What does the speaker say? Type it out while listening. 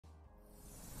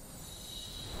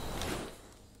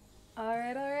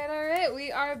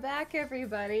we are back,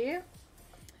 everybody,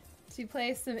 to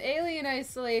play some Alien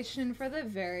Isolation for the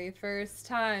very first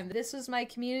time. This was my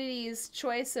community's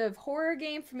choice of horror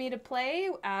game for me to play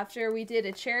after we did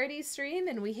a charity stream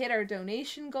and we hit our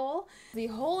donation goal. The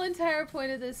whole entire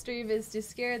point of this stream is to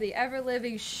scare the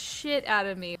ever-living shit out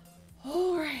of me.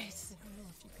 Alright. I don't know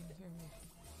if you can hear me,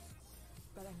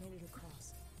 but I made it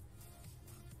across.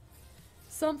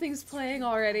 Something's playing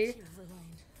already.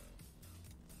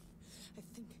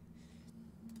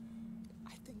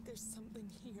 I think there's something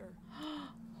here.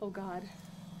 Oh god.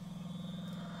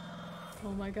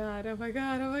 Oh my god, oh my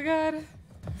god, oh my god.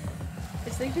 I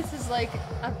think this is like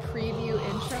a preview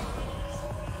intro.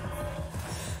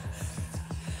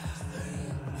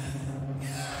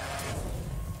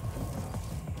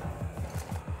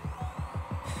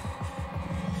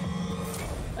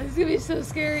 This is gonna be so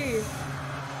scary.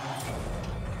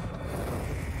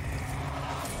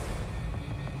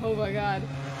 Oh my god.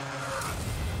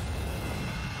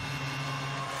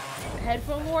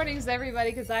 Headphone warnings, everybody,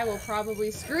 because I will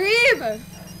probably scream! Oh,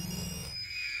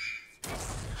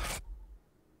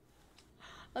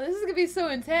 this is gonna be so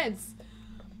intense.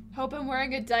 Hope I'm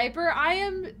wearing a diaper. I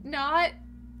am not.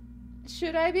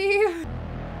 Should I be?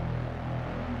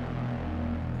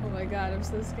 Oh my god, I'm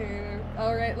so scared.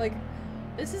 Alright, like,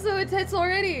 this is so intense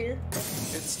already.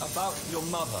 It's about your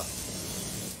mother.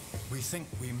 We think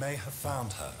we may have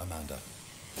found her, Amanda.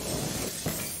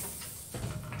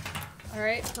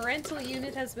 Alright, parental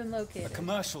unit has been A located.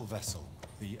 commercial vessel,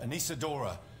 the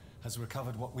Anisadora, has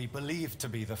recovered what we believe to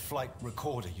be the flight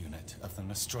recorder unit of the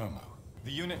Nostromo.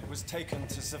 The unit was taken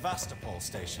to Sevastopol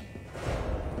station.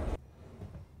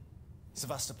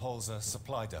 Sevastopol's a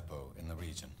supply depot in the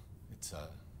region. It's a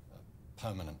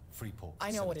permanent free port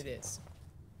facility. I know what it is.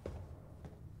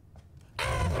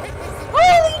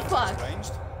 Holy fuck!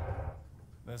 Arranged.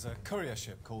 There's a courier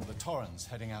ship called the Torrens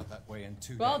heading out that way in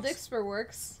 2 Well, days. Dixper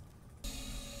works.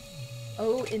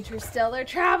 Oh, interstellar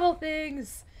travel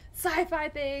things! Sci-fi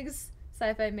things!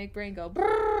 Sci-fi make brain go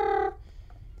brrrr.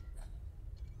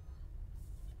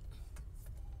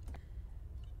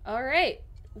 Alright.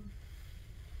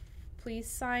 Please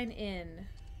sign in.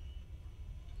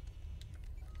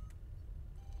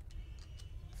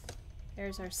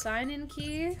 There's our sign-in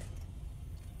key.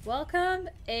 Welcome,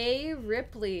 A.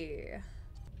 Ripley.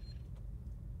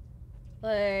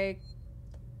 Like,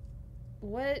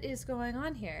 what is going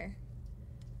on here?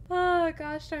 Oh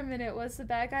gosh darn minute, was the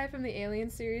bad guy from the Alien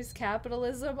series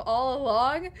capitalism all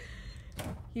along?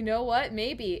 You know what?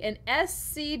 Maybe. An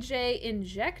SCJ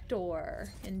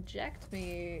injector. Inject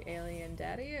me, alien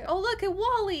daddy. Oh look at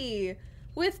Wally!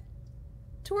 With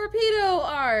torpedo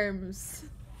arms!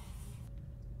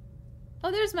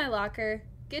 Oh, there's my locker.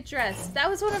 Get dressed. That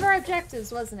was one of our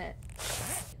objectives, wasn't it?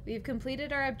 We've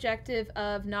completed our objective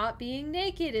of not being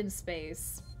naked in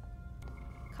space.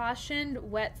 Cautioned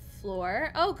wet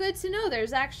floor. Oh, good to know.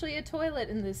 There's actually a toilet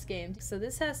in this game. So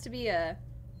this has to be a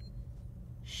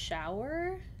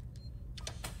shower?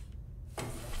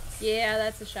 Yeah,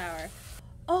 that's a shower.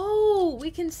 Oh,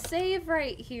 we can save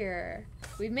right here.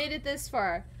 We've made it this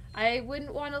far. I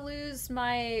wouldn't want to lose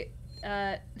my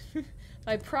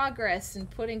my progress in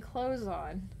putting clothes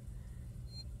on.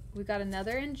 We got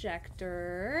another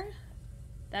injector.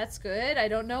 That's good. I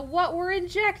don't know what we're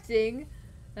injecting.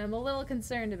 I'm a little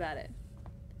concerned about it.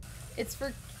 It's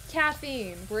for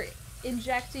caffeine. We're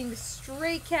injecting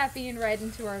straight caffeine right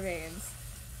into our veins.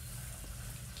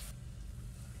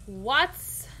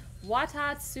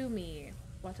 Watatsumi.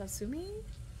 Watatsumi?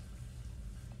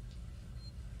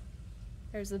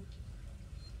 There's a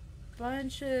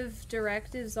bunch of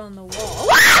directives on the wall.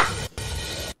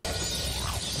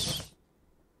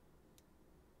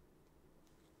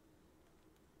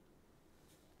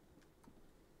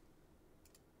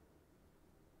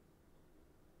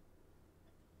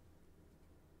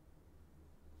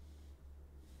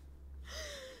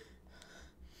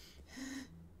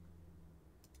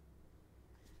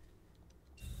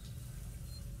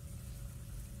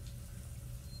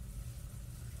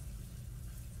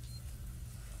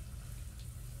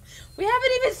 We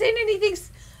haven't even seen anything.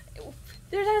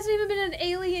 There hasn't even been an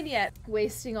alien yet.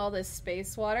 Wasting all this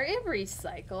space water. It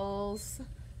recycles.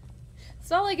 It's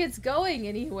not like it's going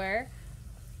anywhere.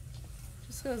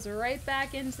 Just goes right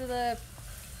back into the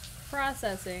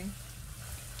processing.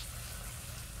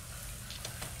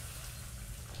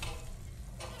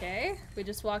 Okay, we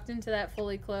just walked into that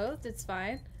fully clothed. It's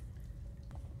fine.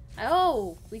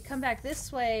 Oh, we come back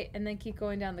this way and then keep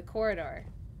going down the corridor.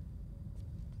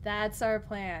 That's our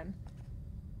plan.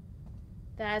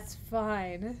 That's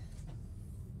fine.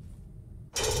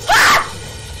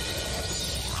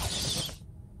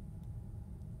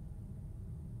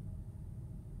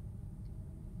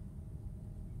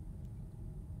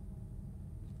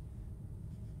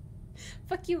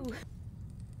 Fuck you.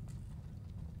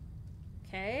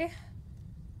 Okay.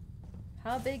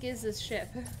 How big is this ship?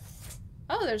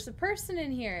 Oh, there's a person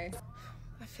in here.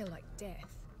 I feel like death.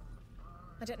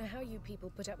 I don't know how you people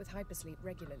put up with hypersleep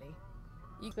regularly.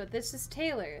 But this is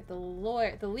Taylor, the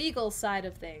lawyer, the legal side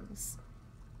of things.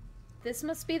 This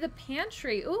must be the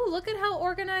pantry. Ooh, look at how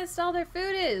organized all their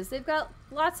food is. They've got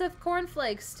lots of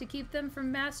cornflakes to keep them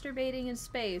from masturbating in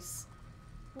space.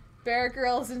 Bear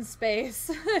Grylls in space.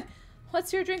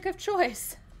 What's your drink of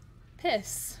choice?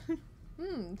 Piss.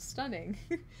 Stunning.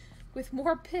 With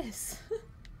more piss.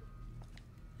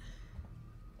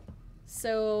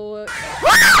 So...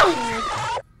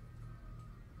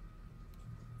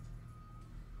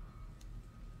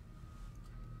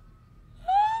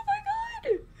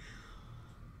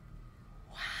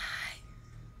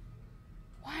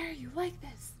 Why are you like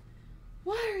this?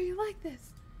 Why are you like this?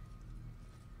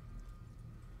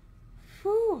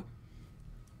 Whew.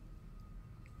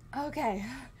 Okay.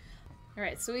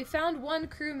 Alright, so we found one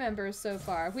crew member so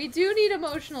far. We do need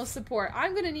emotional support.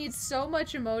 I'm gonna need so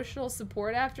much emotional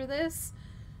support after this.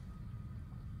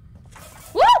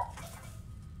 Woo!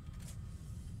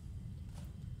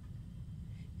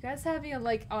 You guys have me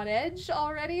like on edge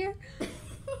already?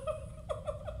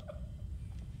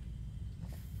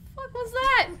 What was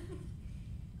that?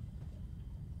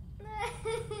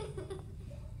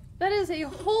 That is a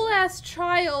whole ass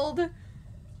child.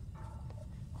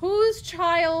 Whose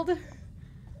child?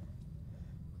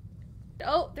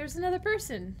 Oh, there's another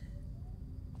person.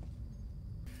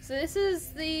 So this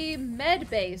is the med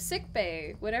bay, sick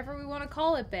bay, whatever we want to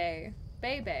call it, bay.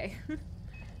 Bay.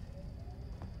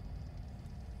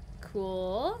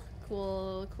 Cool.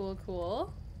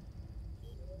 Cool.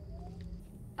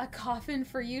 A coffin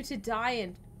for you to die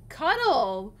in.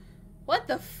 Cuddle! What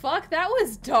the fuck? That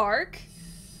was dark.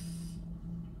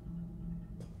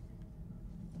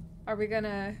 Are we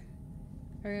gonna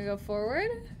go forward?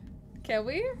 Can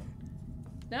we?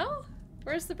 No?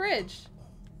 Where's the bridge?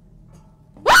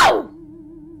 Whoa!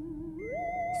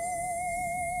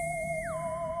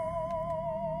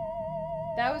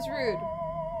 That was rude.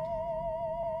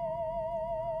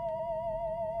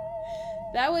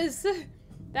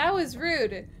 That was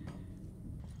rude.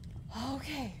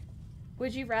 Okay.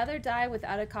 Would you rather die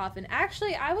without a coffin?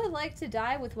 Actually, I would like to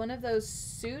die with one of those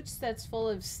suits that's full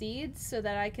of seeds so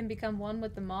that I can become one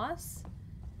with the moss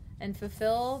and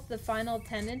fulfill the final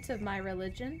tenet of my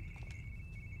religion.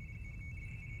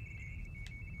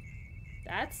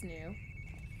 That's new.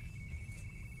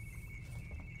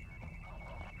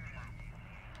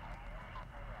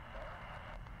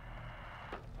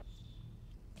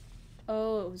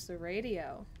 Oh, it was the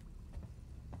radio.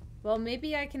 Well,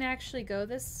 maybe I can actually go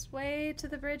this way to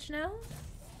the bridge now?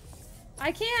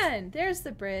 I can! There's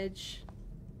the bridge.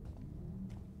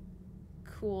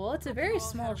 Cool. It's a very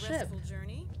small ship.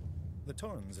 The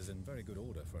Torrens is in very good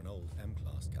order for an old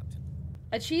M-class captain.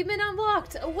 Achievement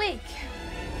unlocked! Awake!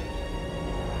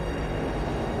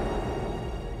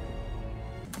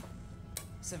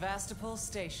 Sevastopol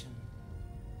Station.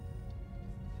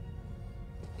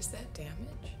 Is that damage?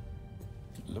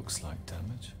 It looks like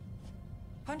damage.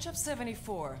 Punch up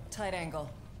 74, tight angle.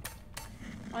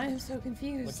 I am so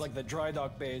confused. Looks like the dry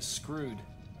dock bay is screwed.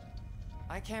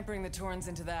 I can't bring the Torrens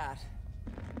into that.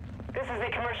 This is a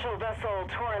commercial vessel,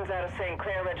 Torrens out of St.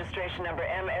 Clair, registration number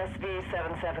MSV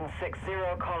 7760,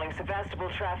 calling Sevastopol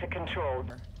Traffic Control.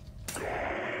 This Waits,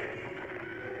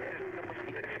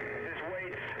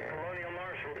 Colonial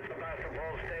Marshal,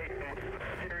 Sevastopol Station,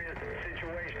 serious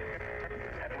situation.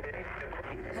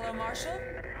 Hello, Marshal?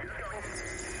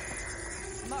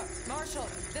 Marshal,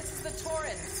 this is the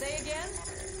Torrens. Say again?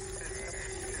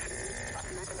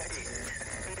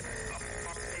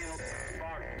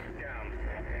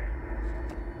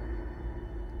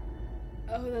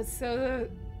 Oh,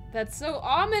 that's so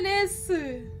ominous.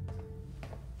 The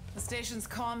station's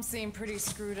comms seem pretty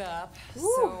screwed up, Ooh.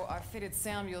 so I've fitted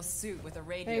Samuel's suit with a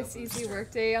radio Nice, easy booster.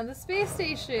 workday on the space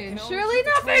station. only Surely keep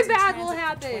the nothing Torrens in bad will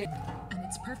transit for happen. And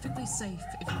it's perfectly safe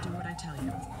if you do what I tell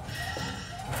you.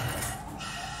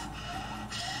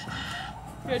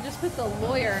 Here, just put the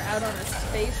lawyer out on a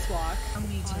spacewalk. How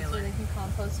many, So Taylor? they can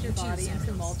compost your You too, body into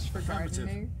Samuels. mulch for Affirmative.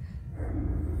 gardening.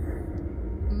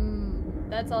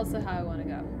 That's also how I want to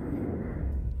go.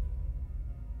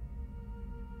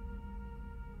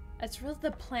 It's real.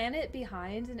 The planet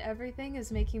behind and everything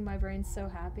is making my brain so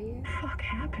happy. What the fuck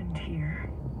happened here?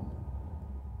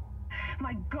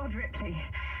 My God, Ripley.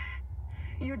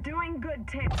 You're doing good,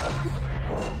 Taylor.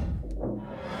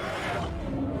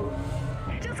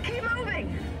 Just keep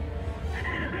moving!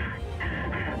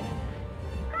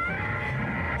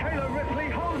 Taylor, Ripley,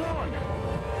 hold on!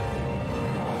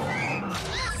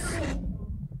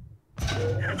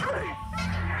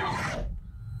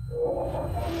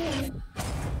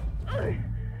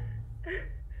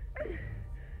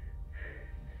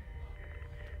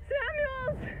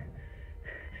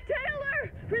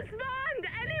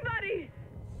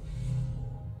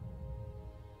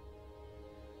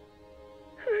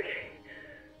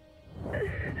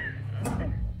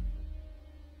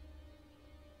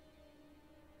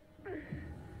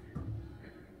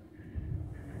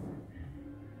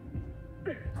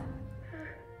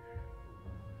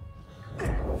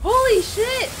 Holy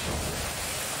shit!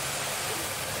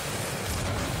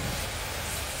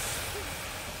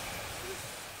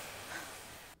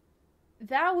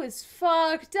 That was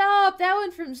fucked up! That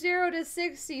went from 0 to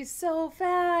 60 so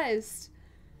fast!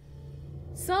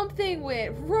 Something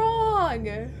went wrong!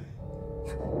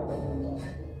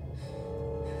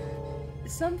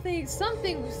 Something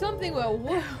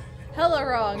went hella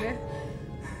wrong.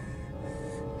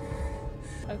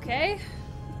 Okay.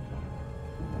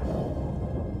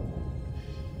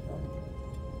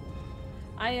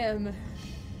 I am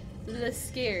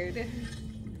scared.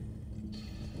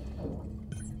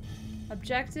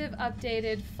 Objective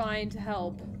updated, find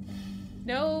help.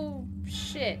 No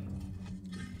shit.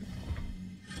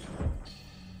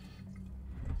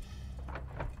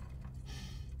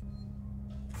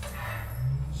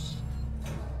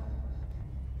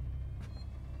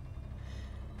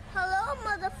 Hello,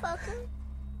 motherfucker.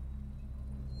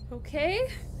 Okay.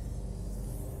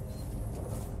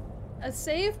 A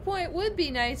save point would be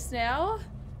nice now.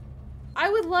 I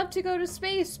would love to go to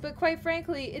space, but quite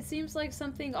frankly, it seems like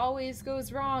something always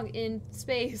goes wrong in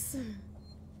space.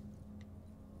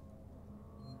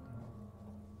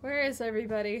 Where is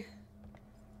everybody?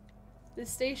 This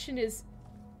station is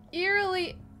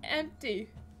eerily empty.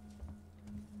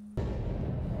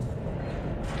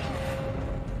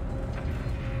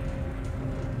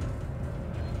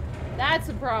 That's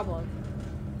a problem.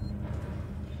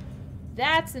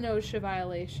 That's an OSHA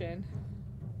violation.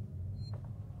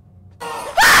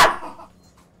 Ah!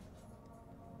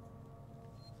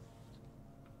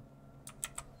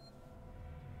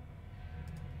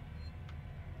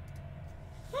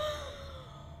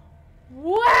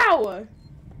 Wow!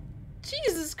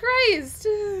 Jesus Christ!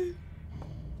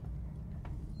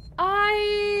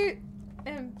 I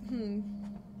am...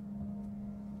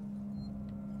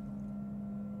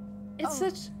 It's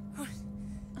such...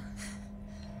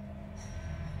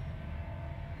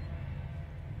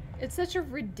 It's such a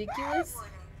ridiculous...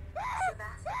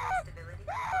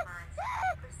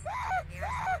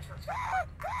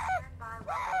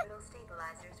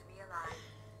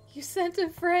 You sent a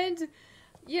friend?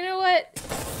 You know what?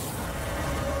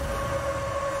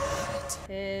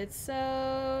 It's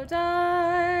so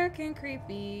dark and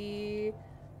creepy.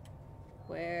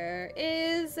 Where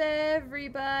is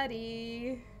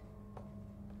everybody?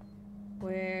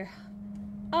 Where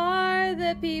are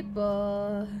the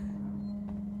people?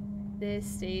 This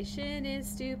station is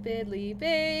stupidly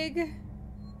big.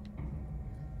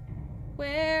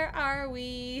 Where are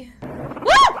we?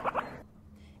 Woo!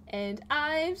 And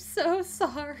I'm so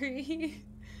sorry.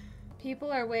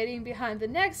 People are waiting behind the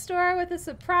next door with a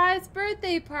surprise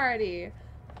birthday party.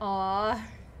 Aw.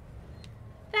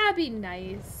 That'd be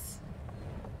nice.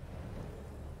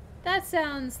 That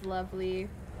sounds lovely.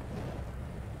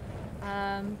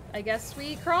 I guess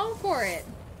we crawl for it.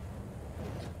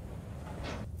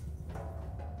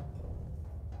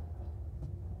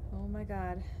 Oh my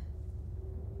god.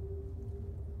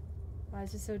 Why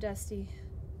is it so dusty?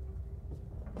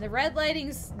 The red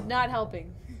lighting's not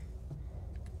helping.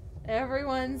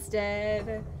 Everyone's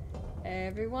dead.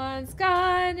 Everyone's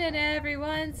gone and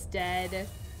everyone's dead.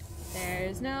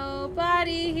 There's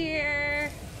nobody here.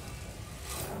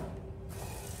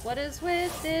 What is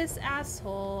with this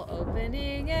asshole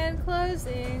opening and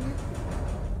closing?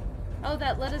 Oh,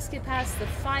 that let us get past the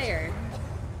fire.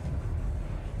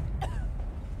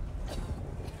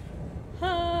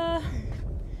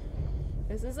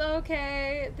 This is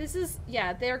okay. This is,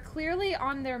 yeah, they're clearly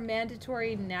on their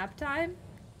mandatory nap time.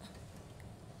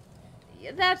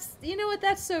 That's, you know what,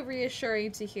 that's so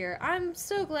reassuring to hear. I'm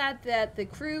so glad that the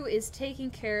crew is taking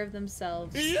care of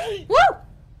themselves. Woo!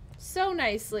 So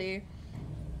nicely.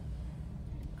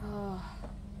 Oh.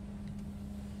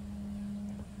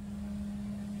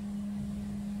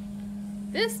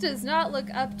 This does not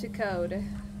look up to code.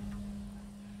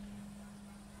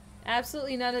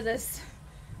 Absolutely none of this.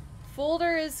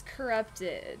 Folder is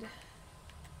corrupted.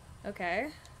 Okay.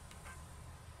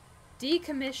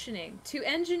 Decommissioning. To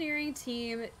engineering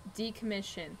team,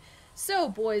 decommission. So,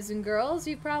 boys and girls,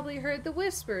 you've probably heard the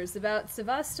whispers about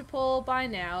Sevastopol by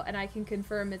now, and I can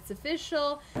confirm it's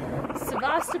official.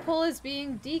 Sevastopol is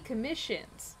being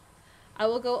decommissioned. I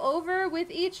will go over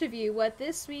with each of you what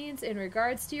this means in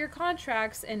regards to your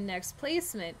contracts and next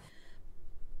placement.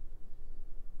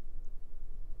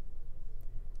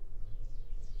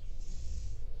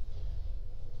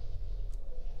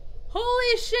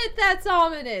 Holy shit, that's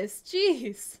ominous!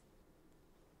 Jeez.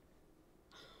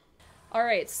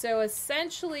 Alright, so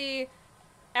essentially,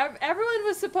 everyone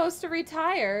was supposed to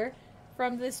retire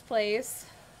from this place.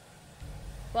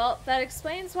 Well, that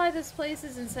explains why this place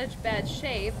is in such bad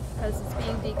shape, because it's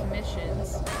being decommissioned.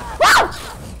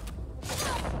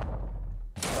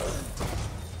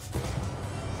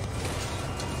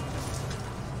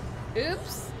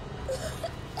 Oops.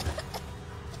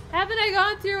 Haven't I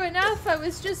gone through enough? I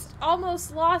was just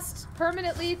almost lost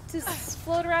permanently to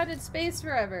float around in space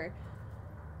forever.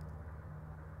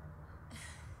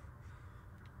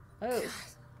 Oh. God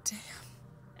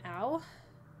damn. Ow.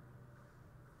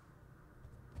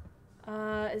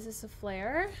 Is this a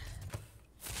flare?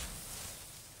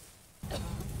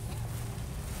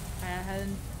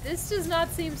 This does not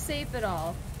seem safe at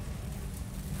all.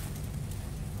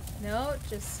 No,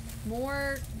 just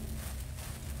more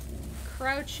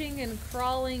crouching and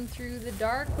crawling through the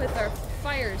dark with our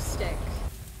fire stick.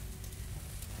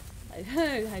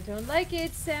 I don't like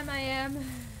it, Sam I am.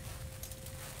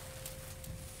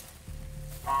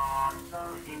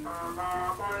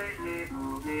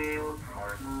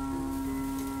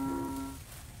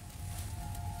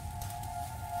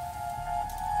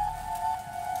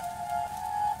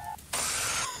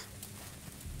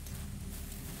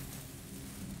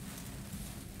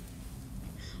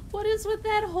 What is with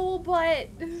that whole butt?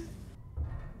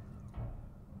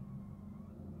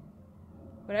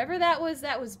 Whatever that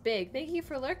was big. Thank you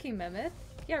for lurking, Mehmet.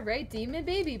 Yeah, right, demon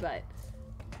baby butt.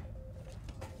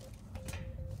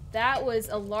 That was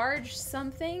a large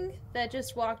something that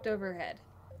just walked overhead.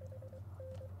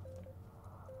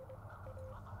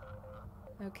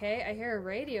 Okay, I hear a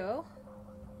radio.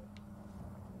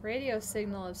 Radio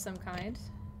signal of some kind.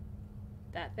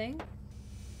 That thing.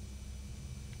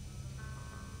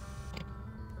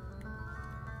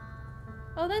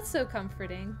 Oh, that's so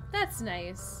comforting. That's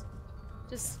nice.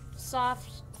 Just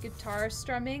soft guitar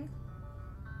strumming.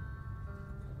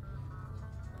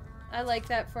 I like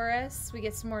that for us. We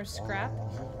get some more scrap.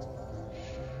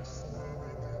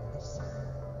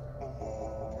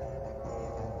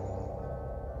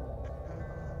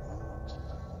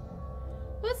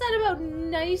 What's that about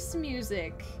nice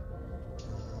music?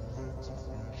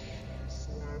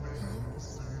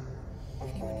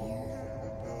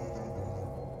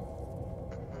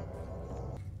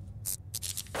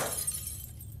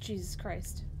 Jesus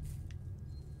Christ.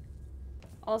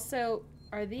 Also,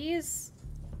 are these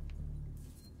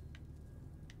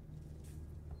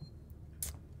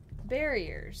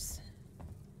barriers?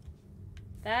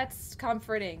 That's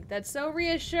comforting. That's so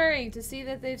reassuring to see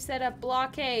that they've set up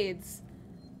blockades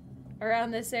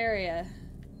around this area.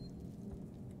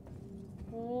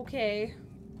 Okay.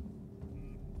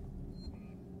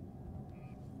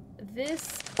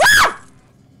 This...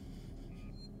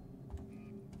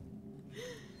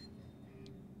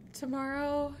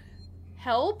 Tomorrow...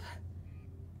 Help?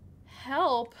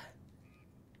 Help?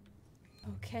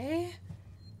 Okay.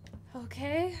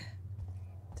 Okay.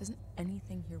 Doesn't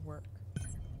anything here work?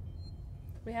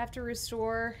 We have to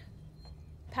restore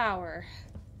power.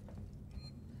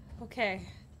 Okay.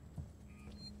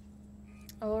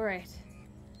 Alright.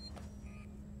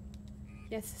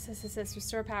 Yes,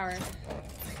 restore power.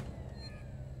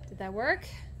 Did that work?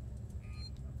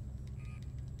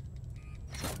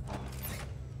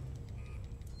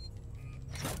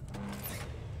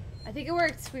 I think it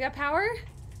worked. We got power?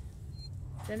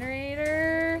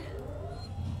 Generator.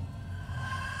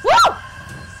 Woo!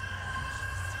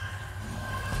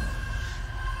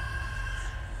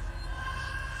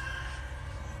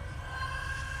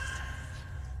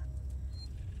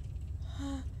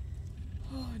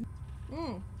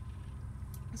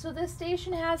 So this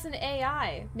station has an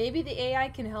AI. Maybe the AI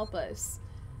can help us.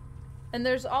 And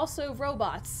there's also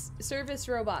robots, service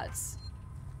robots.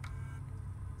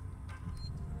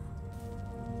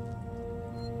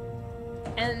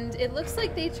 And it looks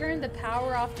like they turned the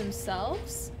power off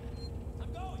themselves.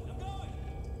 I'm going.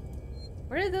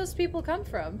 Where did those people come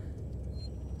from?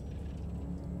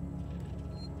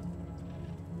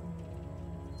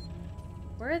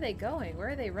 Where are they going? Where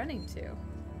are they running to?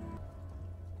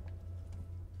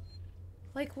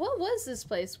 Like, what was this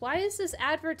place? Why is this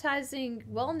advertising,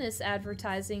 wellness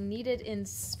advertising, needed in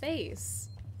space?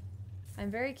 I'm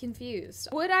very confused.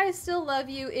 Would I still love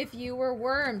you if you were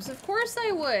worms? Of course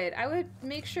I would. I would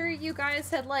make sure you guys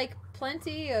had, like,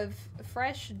 plenty of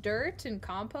fresh dirt and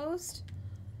compost.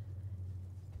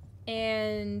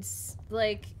 And,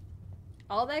 like,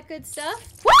 all that good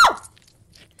stuff. Woo!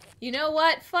 You know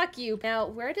what? Fuck you. Now,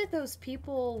 where did those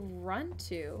people run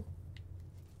to?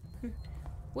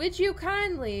 Would you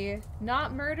kindly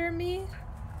not murder me?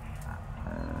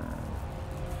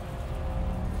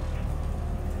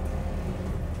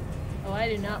 Oh, I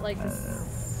do not like the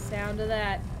sound of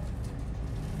that.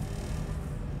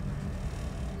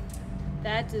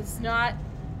 That does not...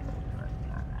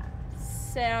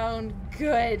 sound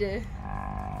good.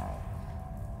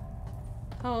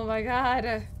 Oh my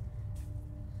god.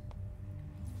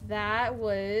 That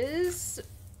was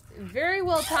very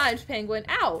well timed, Penguin.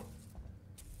 Ow!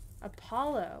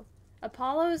 Apollo.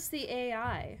 Apollo's the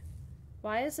AI.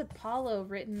 Why is Apollo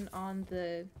written on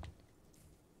the...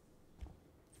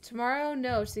 Tomorrow?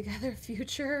 No. Together?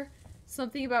 Future?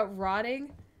 Something about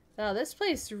rotting? Oh, this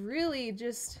place really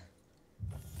just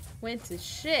went to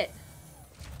shit.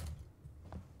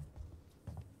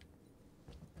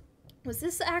 Was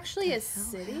this actually a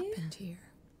city? What happened here?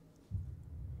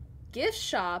 Gift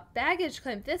shop, baggage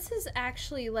claim. This is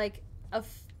actually like a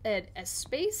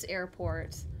space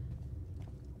airport.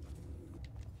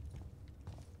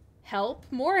 Help?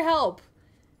 More help.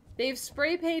 They've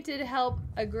spray painted help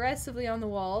aggressively on the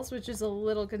walls, which is a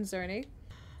little concerning.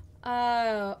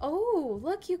 Oh,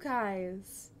 look, you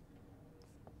guys.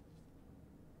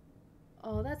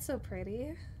 Oh, that's so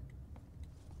pretty.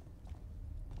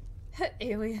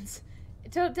 Aliens.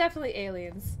 Definitely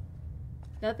aliens.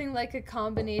 Nothing like a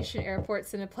combination airport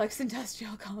Cineplex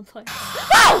industrial complex.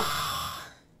 Oh!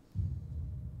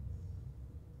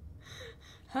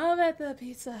 I'm at the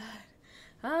Pizza Hut.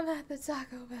 I'm at the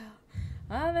Taco Bell.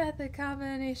 I'm at the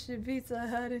combination Pizza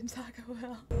Hut and Taco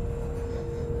Bell.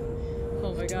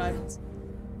 Oh my god.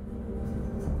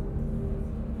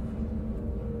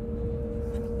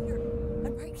 I'm here.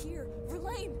 I'm right here.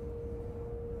 Verlaine!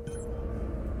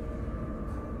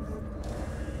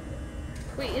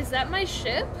 Wait, is that my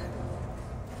ship?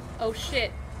 Oh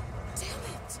shit. Damn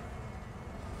it!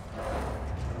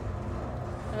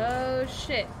 Oh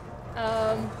shit.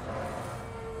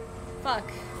 Fuck.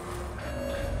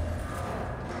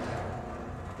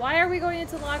 Why are we going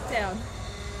into lockdown?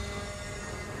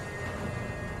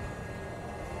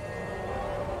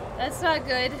 That's not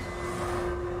good.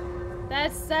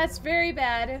 That's very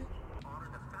bad.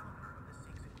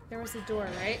 There was a door,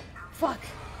 right? Fuck.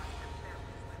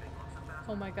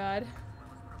 Oh my god.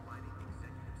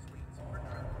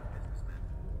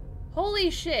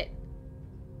 Holy shit.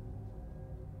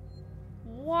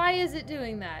 Why is it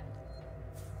doing that?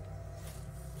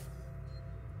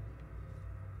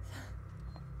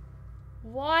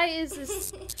 Why is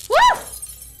this? Woo!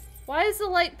 Why is the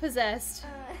light possessed?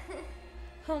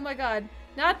 Oh my god.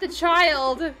 Not the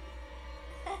child.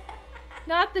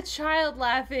 Not the child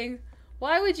laughing.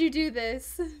 Why would you do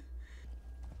this?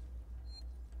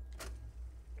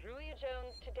 Julia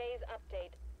Jones, today's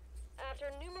update.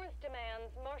 After numerous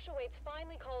demands, Marshal Waits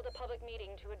finally called a public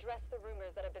meeting to address the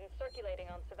rumors that have been circulating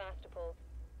on Sevastopol.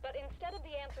 But instead of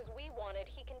the answers we wanted,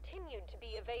 he continued to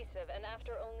be evasive, and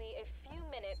after only a few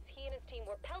minutes, he and his team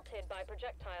were pelted by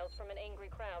projectiles from an angry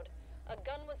crowd. A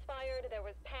gun was fired, there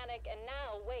was panic, and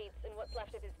now Waits and what's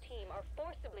left of his team are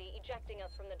forcibly ejecting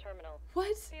us from the terminal.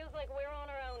 What? Feels like we're on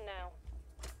our own now.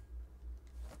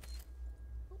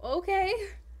 Okay.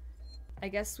 I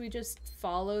guess we just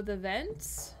follow the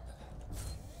vents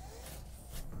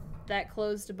that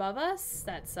closed above us.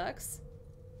 That sucks.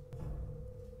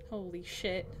 Holy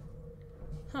shit.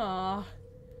 Aw.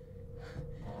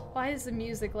 Why is the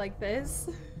music like this?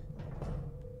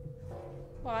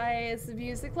 Why is the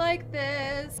music like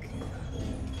this?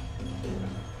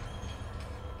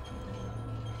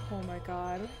 Oh my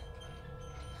god.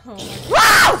 Oh my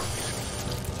god.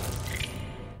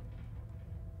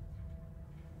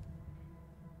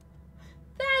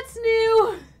 That's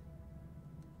new!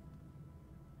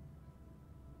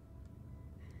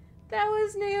 That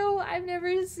was new. I've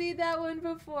never seen that one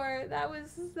before. That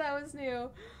was new.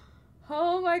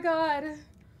 Oh my god.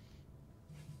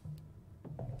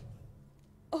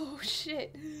 Oh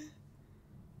shit.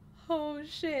 Oh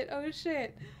shit. Oh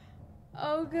shit.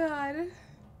 Oh god.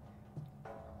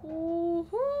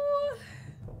 Woohoo.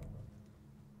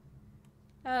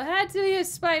 It had to be a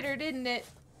spider, didn't it?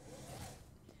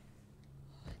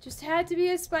 Just had to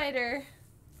be a spider.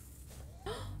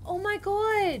 Oh my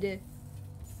god.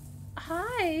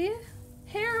 Hi,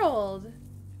 Harold.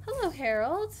 Hello,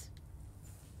 Harold.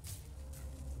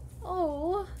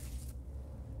 Oh.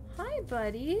 Hi,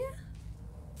 buddy.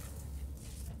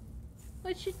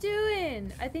 What you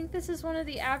doing? I think this is one of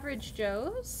the average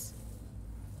Joes.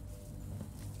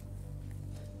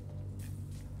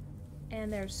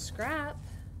 And there's Scrap.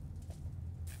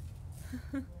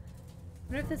 I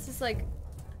wonder if this is like...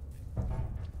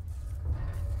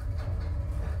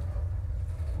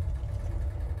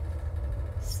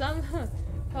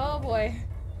 Oh boy.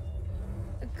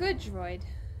 A good droid.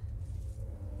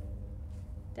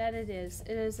 That it is.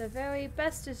 It is a very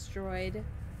bestest droid.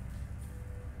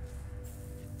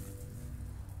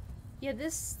 Yeah,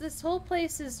 this whole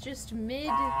place is just mid.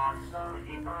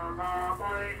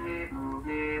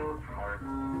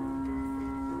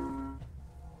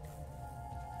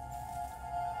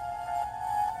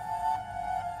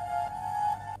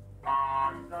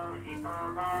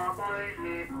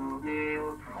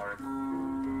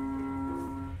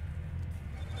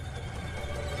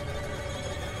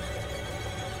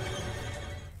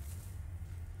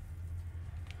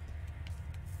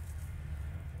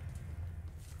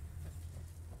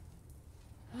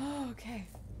 Okay.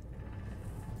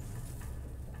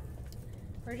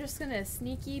 We're just gonna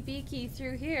sneaky beaky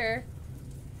through here.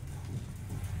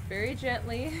 Very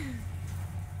gently.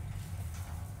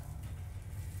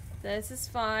 This is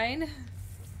fine.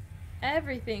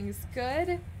 Everything's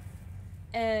good.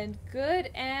 And good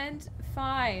and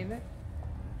fine.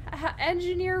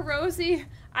 Engineer Rosie,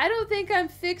 I don't think I'm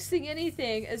fixing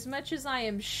anything as much as I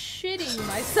am shitting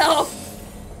myself.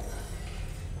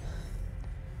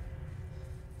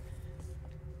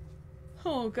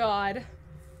 Oh god.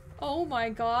 Oh my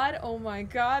god. Oh my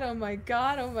god. Oh my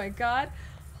god. Oh my god.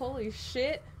 Holy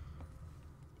shit.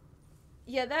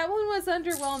 Yeah, that one was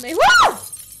underwhelming. Woo!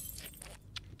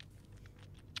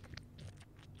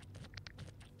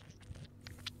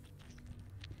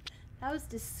 That was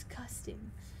disgusting.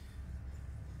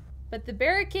 But the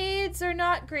barricades are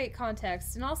not great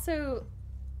context. And also,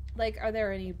 like, are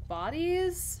there any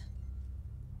bodies?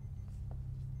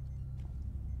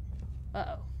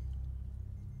 Uh-oh.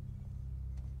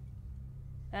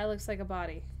 That looks like a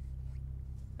body.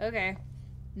 Okay.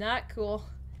 Not cool.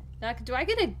 Not. Do I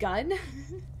get a gun?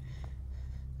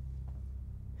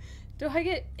 Do I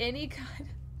get any kind?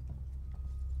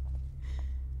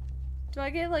 Do I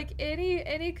get like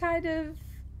any kind of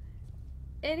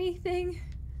anything?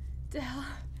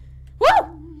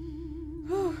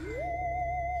 Woo!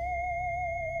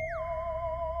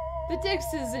 The Dix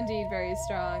is indeed very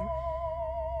strong.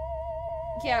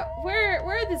 Yeah, where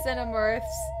are the xenomorphs?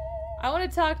 I want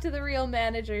to talk to the real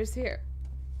managers here.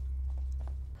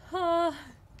 Oh.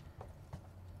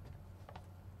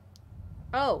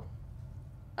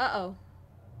 Uh-oh.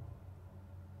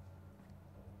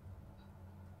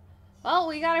 Well,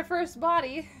 we got our first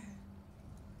body.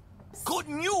 Good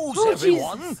news,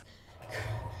 everyone! Jesus.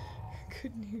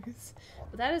 Good news.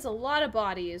 But that is a lot of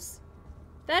bodies.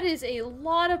 That is a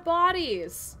lot of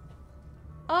bodies.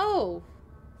 Oh.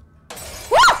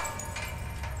 Woo!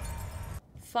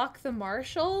 Fuck the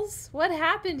marshals? What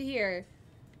happened here?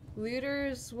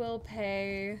 Looters will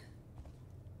pay.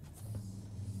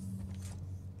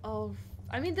 Oh,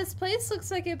 I mean, this place looks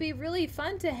like it'd be really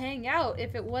fun to hang out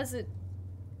if it wasn't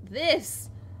this.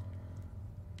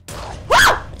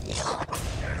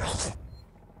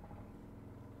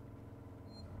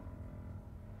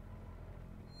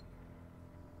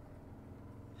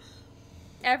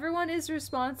 Everyone is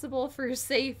responsible for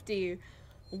safety.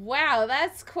 Wow,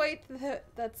 that's quite the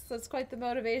that's quite the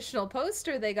motivational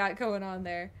poster they got going on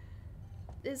there.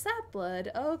 Is that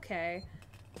blood? Okay.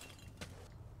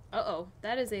 Uh-oh,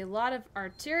 that is a lot of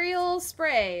arterial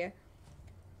spray.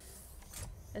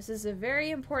 This is a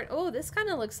very important. Oh, this kind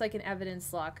of looks like an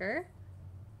evidence locker.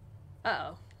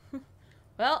 Uh-oh.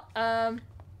 Well,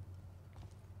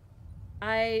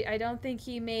 I don't think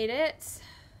he made it.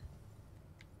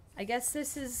 I guess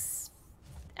this is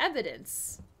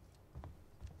evidence.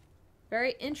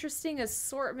 Very interesting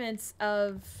assortments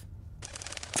of...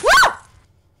 Woo!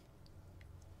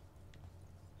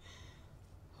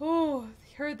 Oh,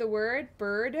 you heard the word?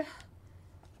 Bird.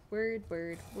 Word.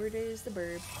 Word is the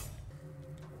bird.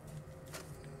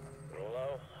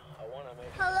 Hello? I want to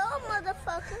make... Hello,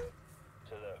 motherfucker.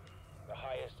 To the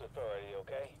highest authority,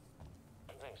 okay?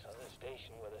 Thanks on this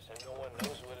station with us, and no one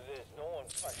knows what it is. No one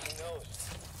fucking knows.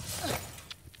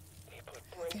 They put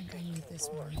braces in the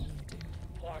doors.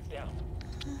 Locked down.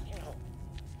 You know,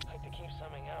 like to keep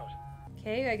something out.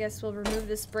 Okay, I guess we'll remove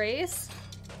this brace.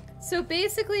 So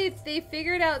basically, they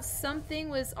figured out something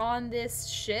was on this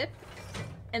ship,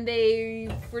 and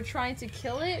they were trying to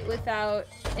kill it without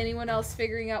anyone else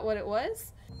figuring out what it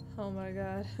was. Oh my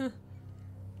god.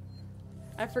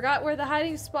 I forgot where the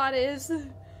hiding spot is.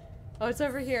 Oh, it's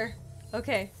over here.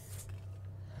 Okay.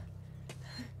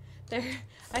 There.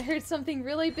 I heard something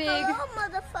really big. Hello,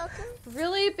 motherfucker.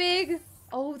 Really big.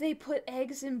 Oh, they put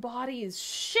eggs in bodies.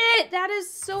 Shit! That is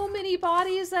so many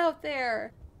bodies out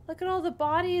there. Look at all the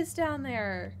bodies down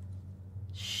there.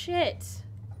 Shit.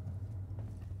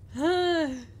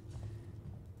 I'm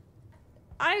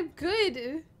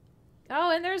good.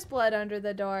 Oh, and there's blood under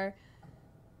the door.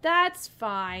 That's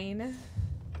fine.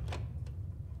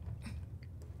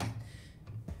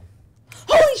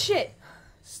 Holy shit!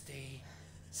 Stay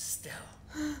still.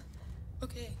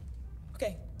 Okay.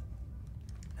 Okay.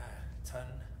 Now, turn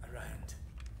around.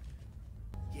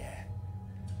 Yeah.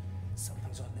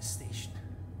 Something's on this station.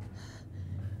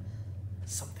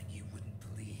 Something you wouldn't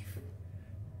believe.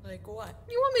 Like what?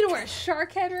 You want me to wear a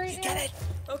shark head right now? Get it?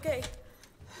 Okay.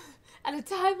 At a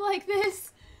time like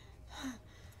this?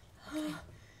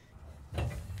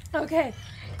 Okay.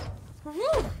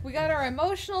 Whew. We got our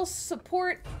emotional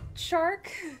support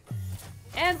shark.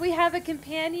 And we have a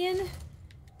companion.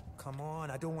 Come on,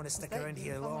 I don't want to stick around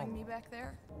here long. Following me back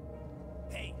there?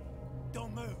 Hey,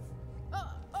 don't move.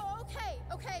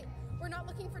 Okay. We're not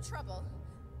looking for trouble.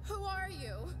 Who are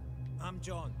you? I'm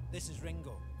John. This is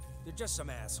Ringo. They're just some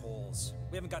assholes.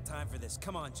 We haven't got time for this.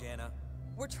 Come on, Jana.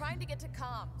 We're trying to get to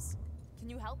comms. Can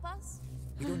you help us?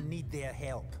 We don't need their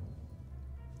help.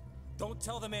 Don't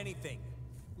tell them anything.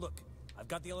 Look, I've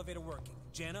got the elevator working.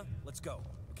 Jana, let's go,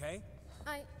 okay?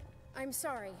 I'm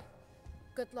sorry.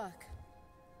 Good luck.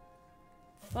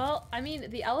 Well, I mean,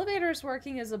 the elevator's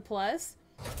working as a plus.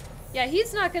 Yeah,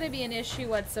 he's not going to be an issue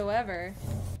whatsoever.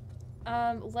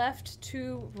 Left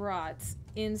 2 rots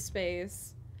in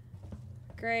space.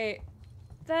 Great.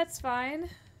 That's fine.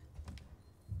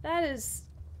 That is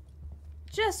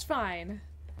just fine.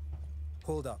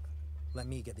 Hold up. Let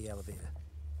me get the elevator.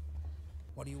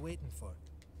 What are you waiting for?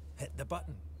 Hit the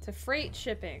button. To freight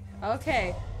shipping.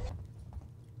 Okay.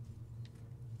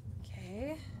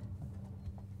 Okay.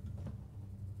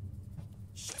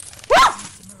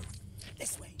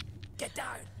 This way. Get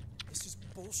down. This is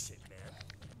bullshit, man.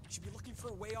 You should be looking for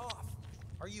a way off.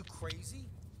 Are you crazy?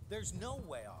 There's no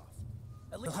way off.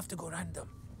 We'll have to go around them.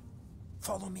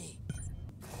 Follow me.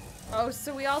 Oh,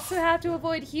 so we also have to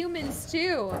avoid humans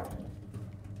too.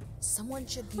 Someone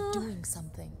should be doing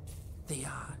something. They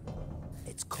are.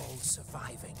 It's called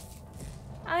surviving.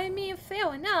 I mean,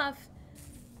 fair enough.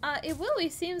 It really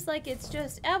seems like it's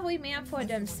just every man for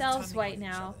themselves right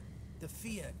now. The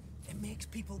fear, it makes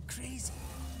people crazy.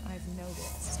 I've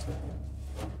noticed.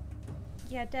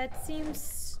 Yeah, that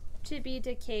seems to be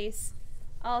the case.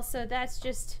 Also, that's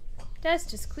just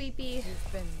creepy.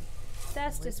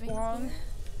 That's just wrong.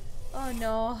 Oh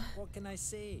no. What can I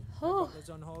say? Oh. Butler's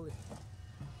on holiday.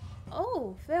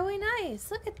 Oh, very nice.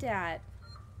 Look at that.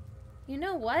 You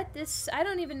know what? I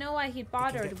don't even know why he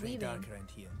bothered leaving. leaving. Dark around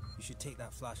here. You should take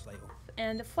that flashlight off.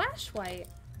 And a flashlight.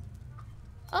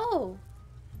 Oh,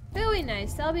 very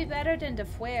nice. That'll be better than the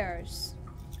flares.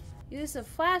 Use a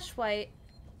flashlight.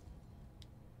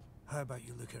 How about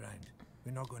you look around?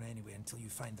 We're not going anywhere until you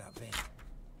find that vent.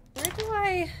 Where do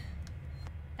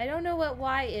I don't know what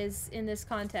Y is in this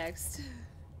context.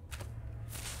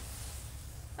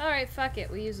 Alright, fuck it.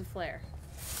 We use a flare.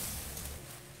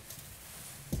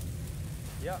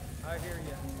 Yeah, I hear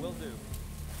you. Will do.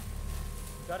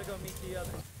 Gotta go meet the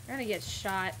others. We're gonna get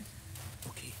shot.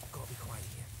 Okay, gotta be quiet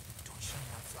here. Don't shine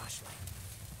that flashlight.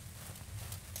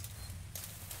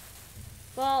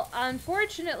 Well,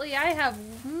 unfortunately, I have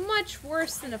much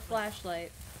worse than a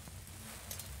flashlight.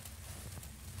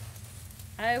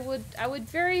 I would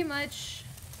very much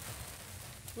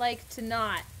like to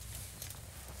not.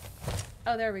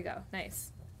 Oh, there we go.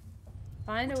 Nice.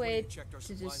 Find a way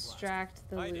to distract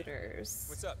the looters.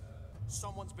 What's up?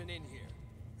 Someone's been in here.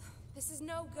 This is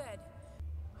no good.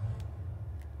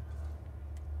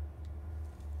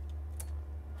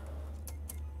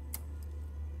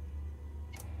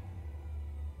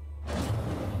 The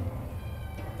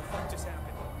fuck just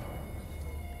happened?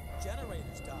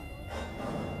 Generators died.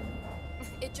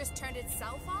 It just turned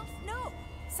itself off? No,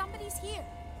 somebody's here.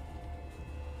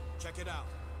 Check it out.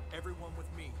 Everyone with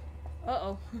me.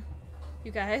 Uh-oh.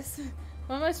 You guys.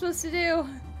 What am I supposed to do?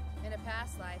 In a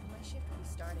past life, my shift would be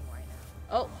starting right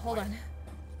now. Oh, hold on.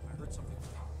 I heard something.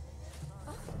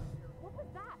 What was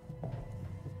that?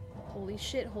 Holy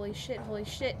shit, holy shit, holy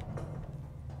shit.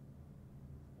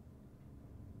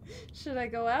 Should I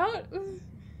go out?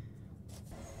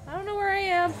 I don't know where I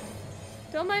am.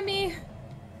 Don't mind me.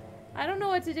 I don't know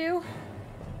what to do.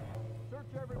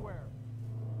 Search everywhere.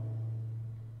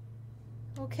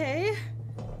 Okay.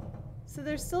 So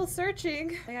they're still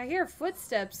searching. Like, I hear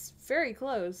footsteps very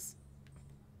close.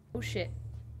 Oh shit.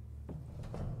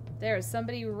 There's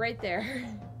somebody right there.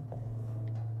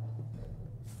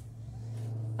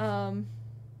 What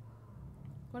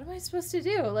am I supposed to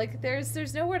do? Like,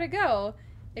 there's nowhere to go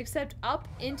except up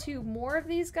into more of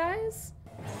these guys?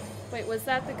 Wait, was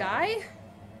that the guy?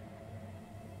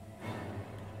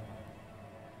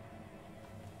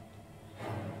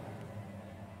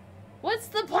 What's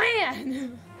the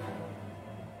plan?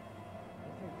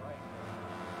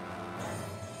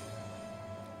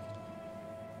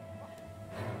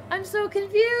 I'm so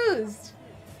confused.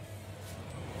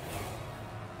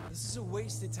 This is a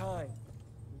waste of time.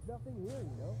 There's nothing here,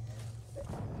 you know?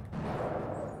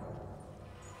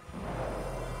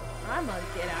 I'm gonna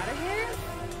get out of here.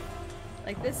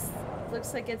 Like, this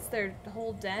looks like it's their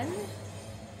whole den.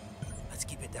 Let's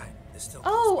keep it down. There's still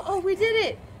Oh, we did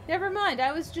it! Never mind,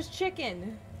 I was just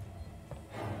chicken.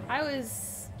 I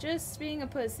was just being a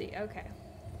pussy. Okay.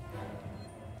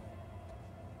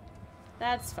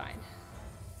 That's fine.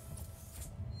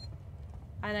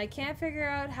 And I can't figure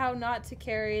out how not to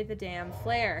carry the damn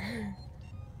flare.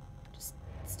 Just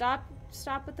stop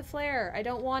with the flare. I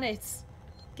don't want it.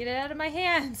 Get it out of my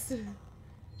hands.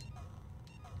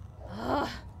 Ugh.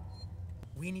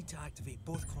 We need to activate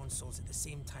both consoles at the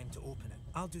same time to open it.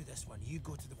 I'll do this one. You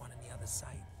go to the one on the other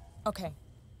side. Okay.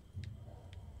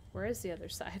 Where is the other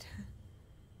side?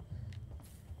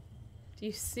 Do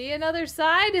you see another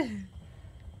side?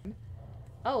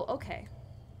 Oh, okay.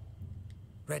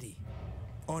 Ready.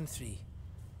 On 3.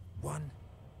 1,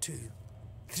 2,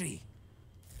 3.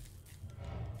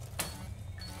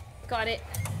 Got it.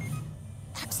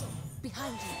 Axel,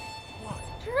 behind you. What?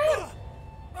 Hooray!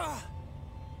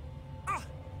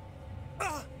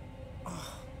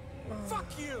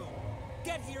 Fuck you!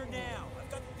 Get here now! I've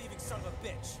got the thieving son of a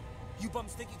bitch. You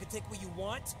bums think you can take what you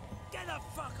want? Get the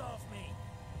fuck off me!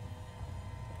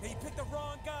 Hey, you picked the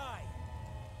wrong guy!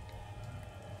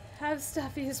 Have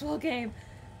Stuffy as well game.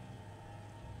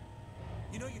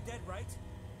 You know you're dead, right?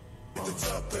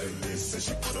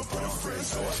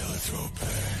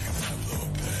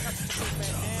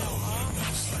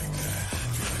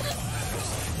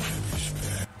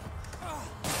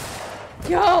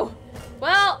 Yo!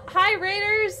 Well, hi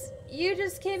Raiders! You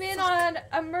just came in on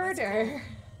a murder.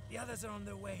 The others are on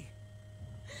their way.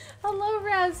 Hello,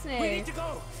 Rasnik. We need to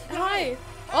go. Hi.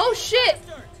 Oh shit!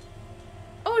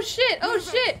 Oh shit! Oh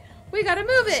shit! We gotta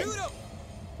move it!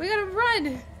 We gotta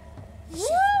run!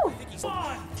 Woo!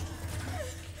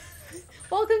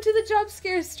 Welcome to the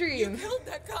JumpScare stream. You killed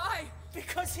that guy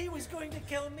because he was going to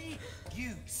kill me.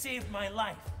 You saved my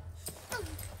life.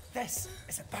 This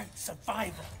is about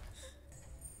survival.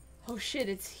 Oh shit,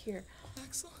 it's here.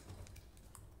 Axel?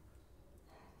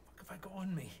 What have I got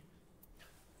on me?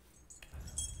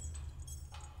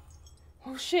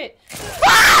 Oh shit.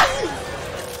 Ah!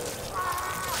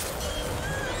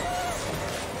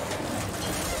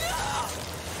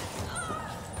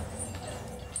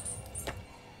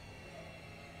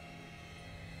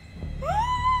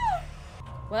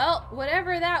 Well,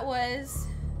 whatever that was,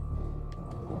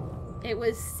 it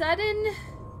was sudden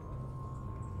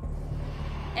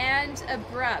and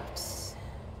abrupt.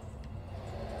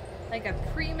 Like a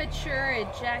premature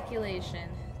ejaculation.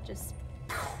 Just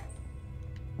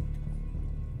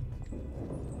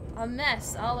a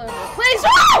mess all over the place.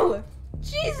 Whoa!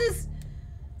 Jesus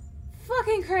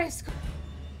fucking Christ.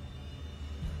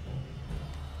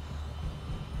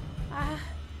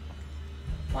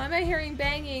 Why am I hearing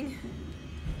banging?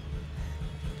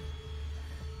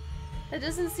 That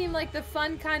doesn't seem like the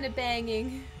fun kind of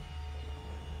banging.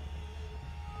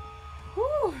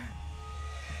 Whew.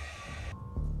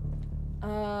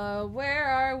 Where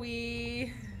are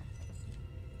we?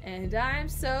 And I'm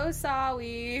so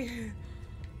sorry.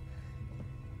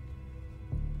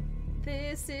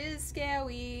 This is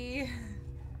scary.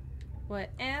 What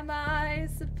am I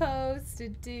supposed to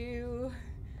do?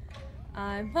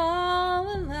 I'm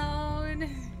all alone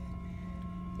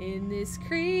in this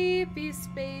creepy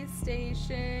space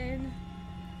station.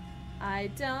 I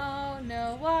don't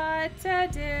know what to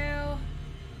do.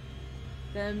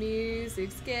 The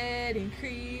music's getting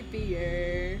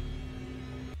creepier.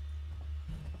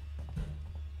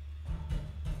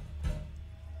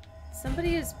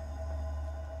 Somebody is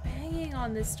banging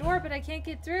on this door, but I can't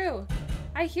get through.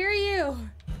 I hear you.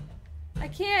 I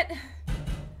can't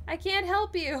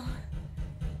help you.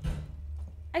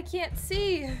 I can't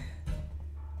see.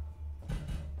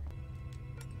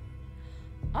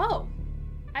 Oh,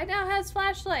 I now has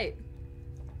flashlight.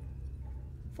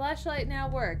 Flashlight now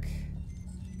work.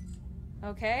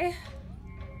 Okay.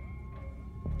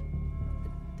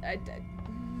 I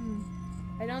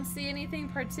don't see anything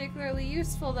particularly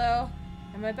useful though,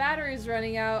 and my battery's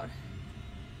running out.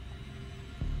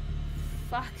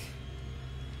 Fuck.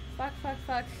 Fuck, fuck,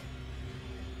 fuck.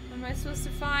 What am I supposed to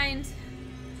find?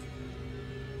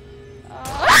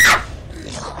 Ah!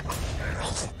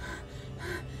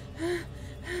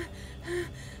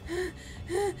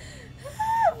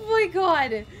 Oh my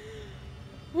god!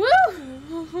 Woo!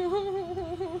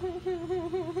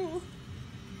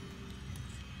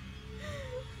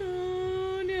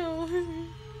 Oh no.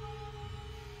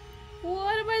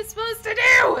 What am I supposed to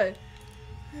do?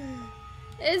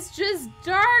 It's just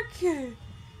dark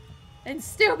and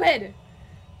stupid.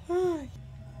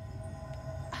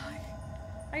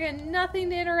 I got nothing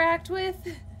to interact with.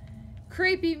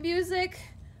 Creepy music.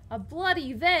 A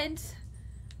bloody vent.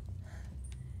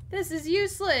 This is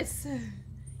useless.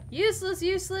 Useless,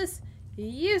 useless,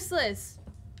 useless.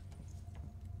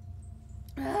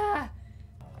 Ah.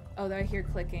 Oh, I hear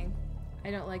clicking.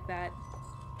 I don't like that.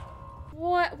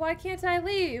 What? Why can't I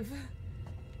leave?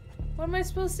 What am I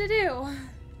supposed to do?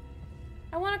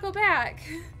 I want to go back.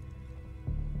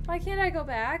 Why can't I go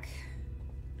back?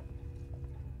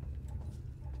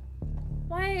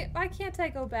 Why can't I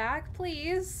go back?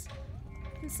 Please?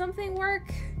 Can something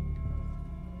work?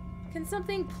 Can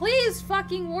something please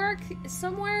fucking work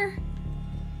somewhere?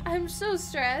 I'm so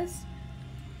stressed.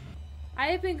 I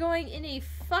have been going in a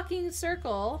fucking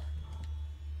circle.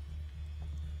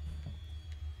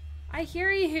 I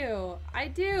hear you. I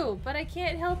do, but I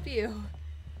can't help you.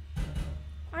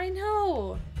 I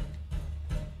know.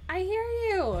 I hear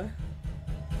you.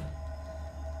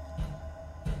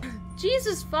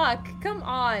 Jesus fuck, come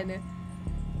on.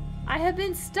 I have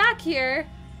been stuck here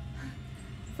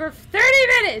for 30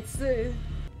 minutes.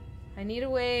 I need a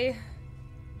way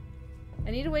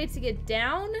to get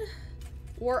down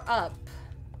or up.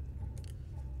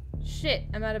 Shit,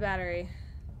 I'm out of battery.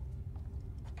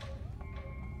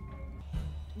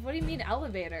 What do you mean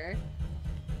elevator?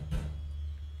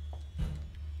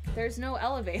 There's no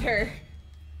elevator.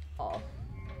 Oh.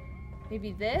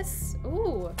 Maybe this?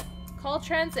 Ooh. Call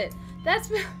transit.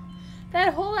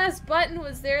 That whole ass button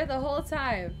was there the whole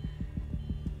time.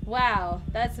 Wow,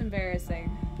 that's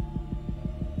embarrassing.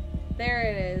 There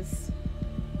it is.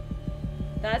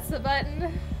 That's the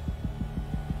button.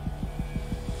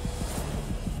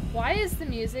 Why is the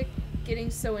music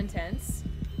getting so intense?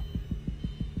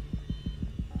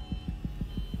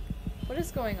 What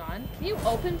is going on? Can you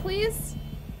open, please?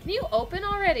 Can you open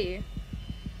already?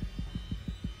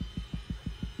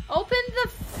 Open the...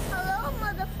 Hello,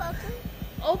 motherfucker.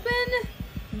 Open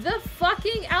the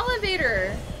fucking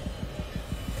elevator.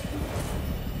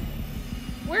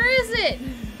 Where is it?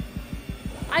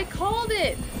 I called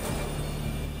it.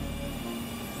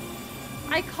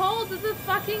 I called the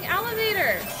fucking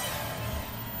elevator.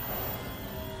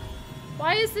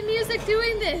 Why is the music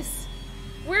doing this?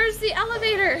 Where's the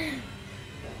elevator?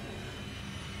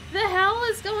 The hell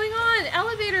is going on?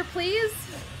 Elevator, please.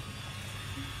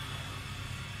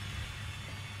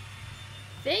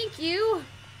 Thank you.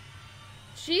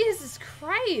 Jesus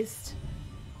Christ.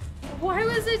 Why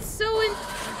was it so in...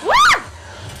 Wah!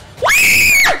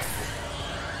 Wah!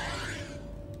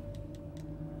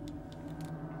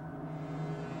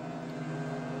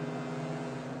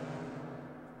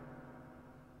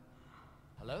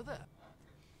 Hello there.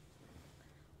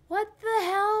 What the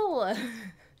hell?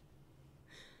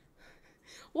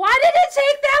 Why did it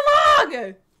take that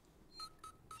long?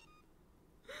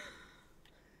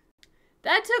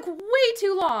 That took way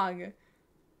too long.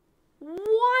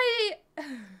 Why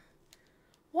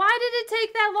did it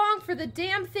take that long for the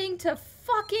damn thing to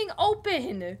fucking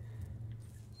open?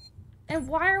 And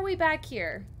why are we back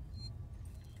here?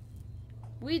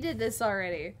 We did this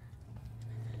already.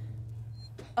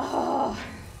 Oh.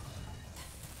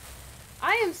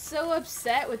 I am so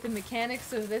upset with the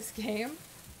mechanics of this game.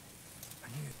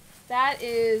 That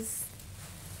is...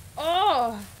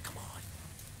 Oh! Come on.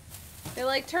 They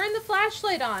like, turn the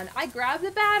flashlight on. I grab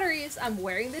the batteries. I'm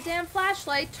wearing the damn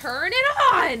flashlight. Turn it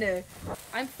on!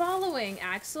 I'm following.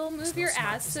 Axel, move your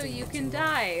ass so you can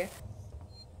die.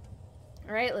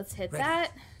 Alright, let's hit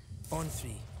that. On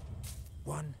 3.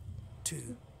 1,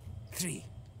 2, 3.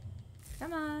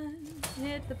 Come on.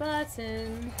 Hit the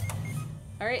button.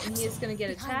 Alright, and he is gonna get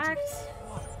attacked.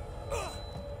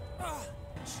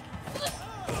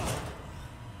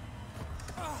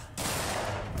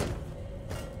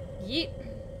 Yeet.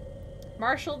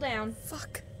 Marshal down.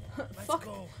 Fuck.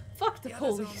 Fuck the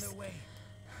police.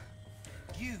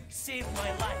 You saved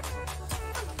my life.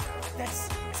 This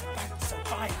is about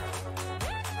survival.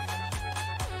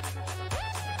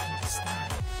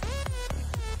 Understand.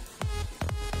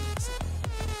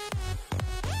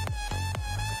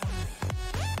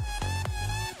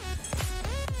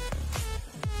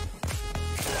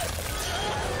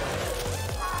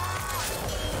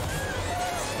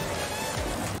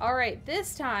 Alright,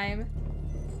 this time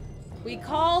we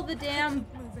call the damn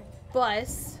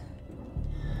bus.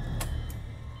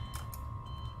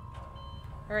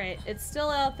 Alright, it's still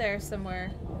out there somewhere.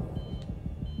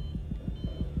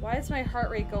 Why is my heart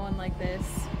rate going like this?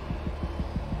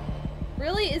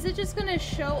 Really? Is it just gonna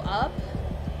show up?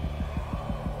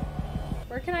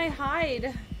 Where can I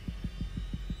hide?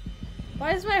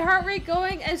 Why is my heart rate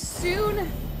going as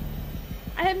soon?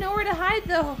 I have nowhere to hide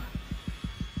though.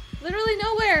 Literally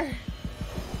nowhere.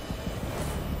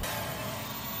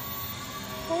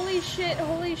 Holy shit,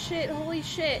 holy shit, holy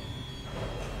shit.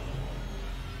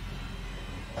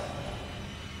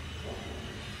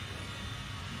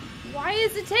 Why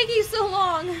is it taking so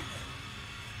long?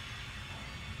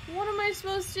 What am I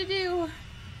supposed to do?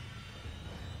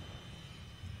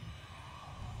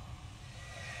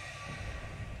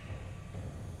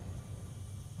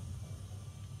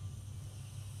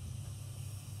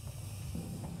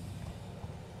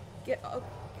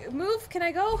 Move, can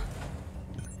I go?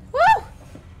 Woo!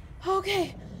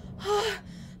 Okay.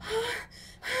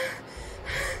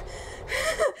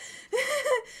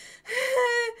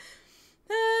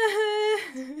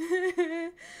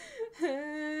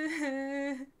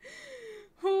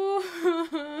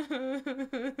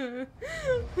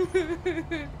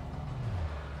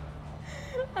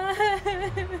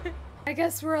 I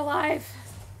guess we're alive.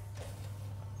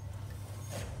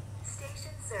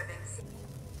 Station serving.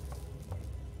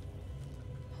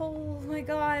 Oh my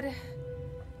god.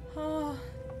 Oh.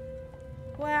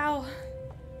 Wow.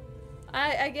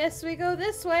 I guess we go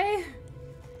this way.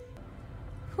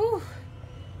 Whew.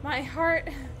 My heart.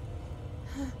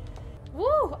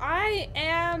 Woo! I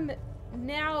am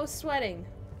now sweating.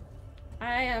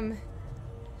 I am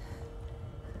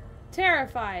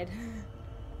terrified.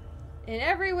 In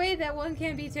every way that one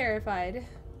can be terrified.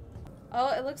 Oh,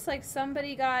 it looks like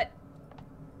somebody got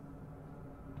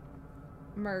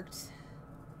murked.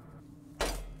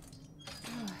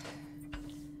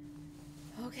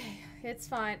 Okay, it's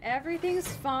fine. Everything's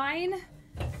fine.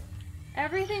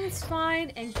 Everything's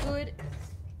fine and good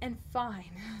and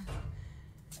fine.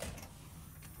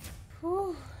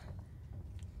 Whew.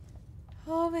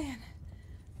 Oh man.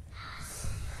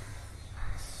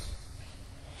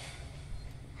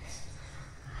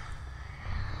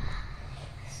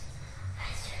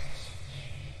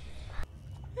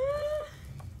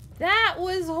 That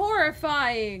was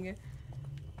horrifying.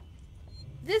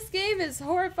 This game is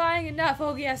horrifying enough.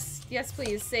 Oh yes, yes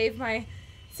please, save my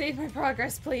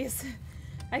progress please.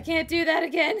 I can't do that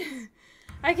again.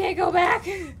 I can't go back.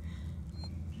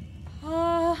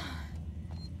 Oh.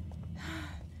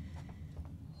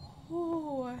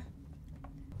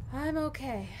 I'm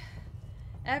okay.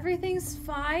 Everything's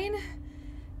fine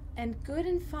and good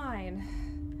and fine.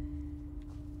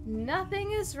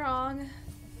 Nothing is wrong.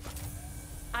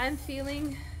 I'm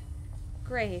feeling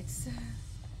great.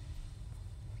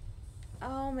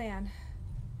 Oh man.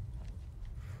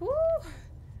 Whew.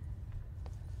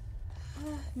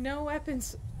 No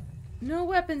weapons. No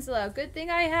weapons allowed. Good thing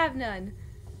I have none.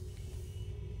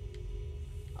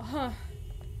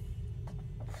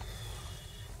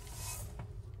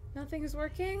 Nothing is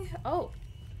working. Oh,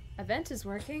 a vent is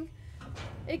working.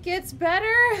 It gets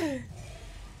better.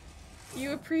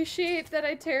 You appreciate that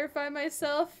I terrify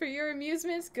myself for your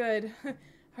amusement? Good.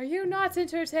 Are you not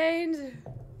entertained?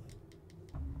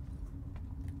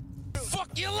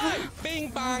 Fuck your life! Bing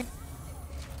bang!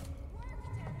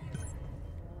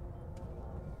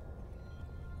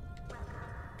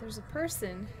 There's a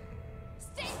person.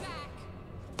 Stay back!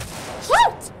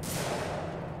 What?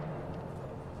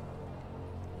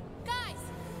 Guys,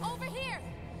 over here!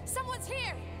 Someone's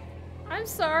here! I'm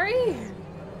sorry.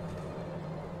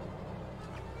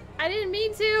 I didn't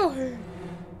mean to.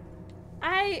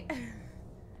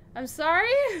 I'm sorry.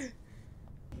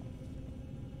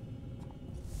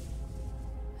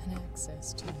 An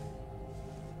access to her.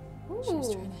 Ooh. She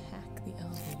was trying to hack the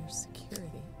elevator's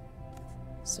security.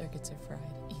 Circuits are fried.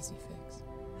 Easy fix.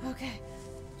 Okay.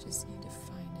 Just need to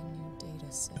find a new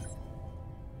data cell.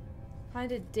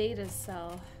 Find a data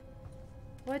cell.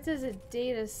 What does a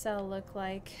data cell look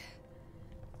like?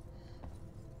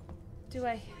 Do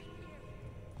I...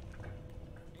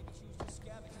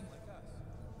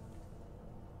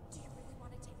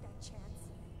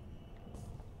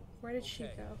 Where did she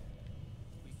go?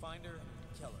 We find her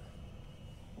and kill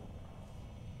her.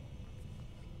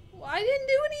 Well, I didn't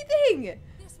do anything!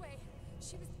 This way.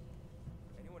 She was...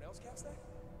 Anyone else catch that?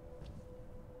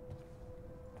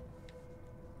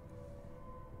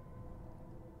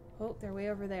 Oh, they're way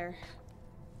over there.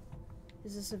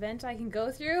 Is this a vent I can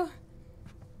go through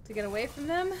to get away from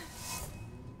them?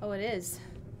 Oh, it is.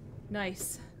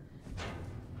 Nice.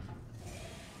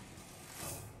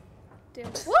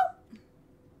 Whoop!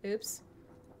 Oops.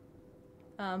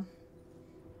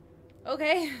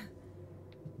 Okay.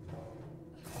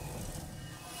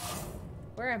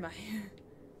 Where am I?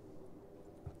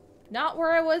 Not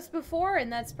where I was before,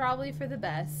 and that's probably for the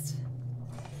best.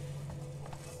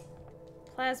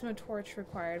 Plasma torch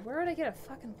required. Where would I get a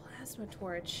fucking plasma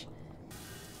torch?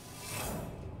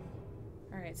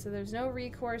 Alright, so there's no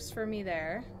recourse for me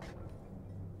there.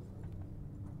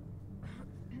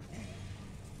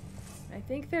 I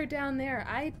think they're down there.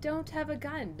 I don't have a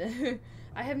gun.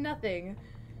 I have nothing.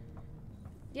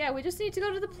 Yeah, we just need to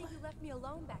go to the You left me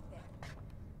alone back there.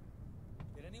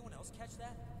 Did anyone else catch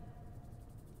that?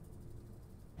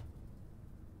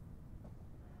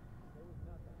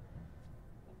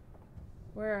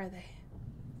 Where are they?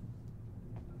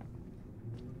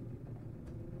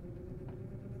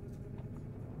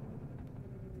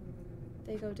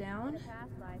 They go down?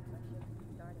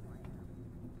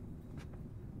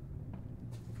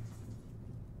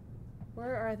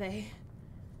 Where are they?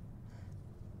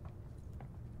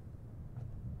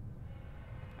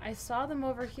 I saw them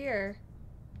over here.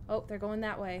 Oh, they're going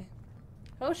that way.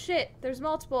 Oh shit, there's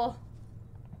multiple.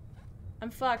 I'm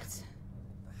fucked.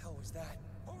 What the hell was that?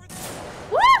 Over there!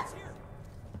 What? It's here.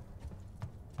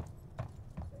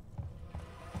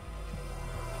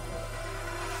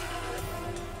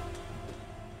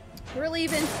 We're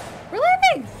leaving. We're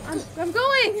leaving! I'm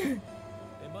going!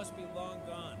 They must be long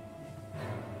gone.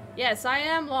 Yes, I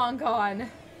am long gone.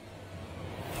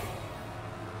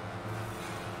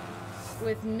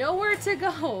 With nowhere to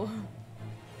go.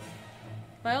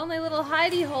 My only little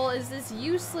hidey hole is this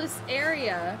useless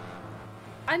area.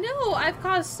 I know, I've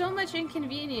caused so much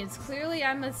inconvenience. Clearly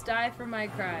I must die for my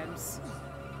crimes.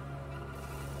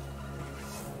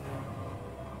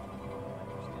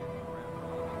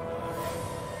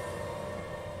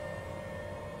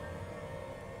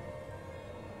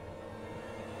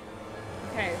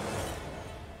 Okay.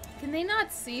 Can they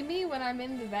not see me when I'm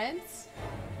in the vents?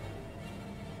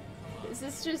 Is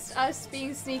this just us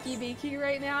being sneaky beaky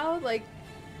right now? Like...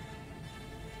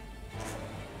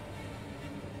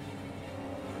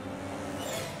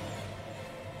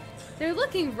 They're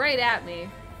looking right at me.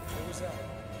 What was that?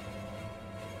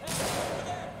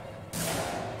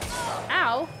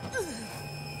 Ow.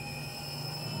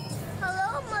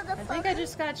 Hello, motherfucker. I think I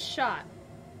just got shot.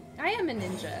 I am a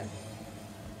ninja.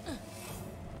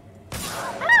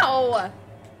 Ow!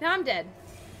 Now I'm dead.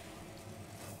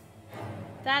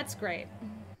 That's great.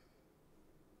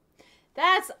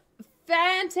 That's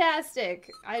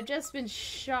fantastic. I've just been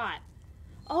shot.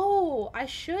 Oh, I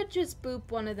should just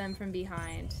boop one of them from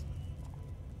behind.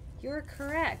 You're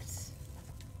correct.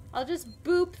 I'll just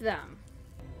boop them.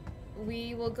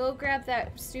 We will go grab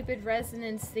that stupid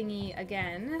resonance thingy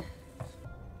again.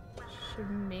 Should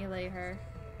melee her.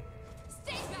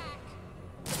 Stay back!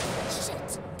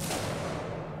 Shit!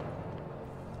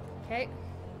 Okay.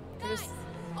 Guys,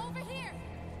 over here!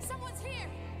 Someone's here!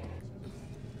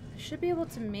 I should be able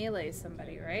to melee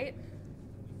somebody, right?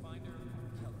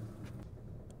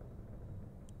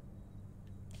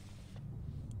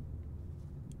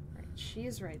 Right,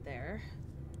 she's right there.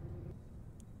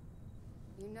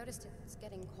 You noticed it's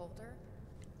getting colder?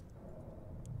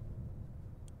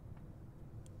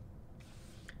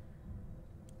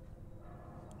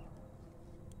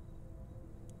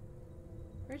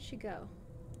 Where'd she go?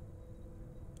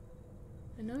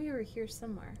 I know you were here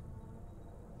somewhere.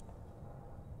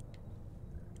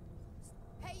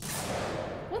 Hey!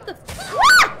 What the f-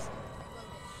 What?!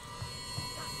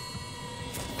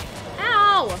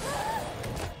 Ow!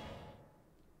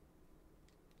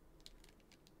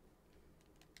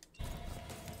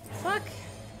 Fuck.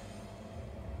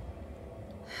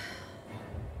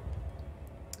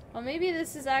 Well, maybe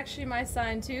this is actually my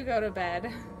sign to go to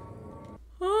bed.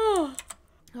 Oh.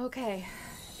 Okay.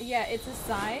 Yeah, it's a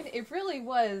sign. It really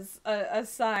was a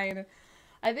sign.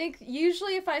 I think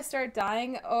usually if I start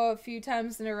dying a few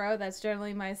times in a row, that's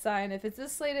generally my sign. If it's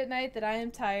this late at night that I am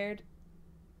tired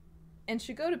and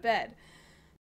should go to bed.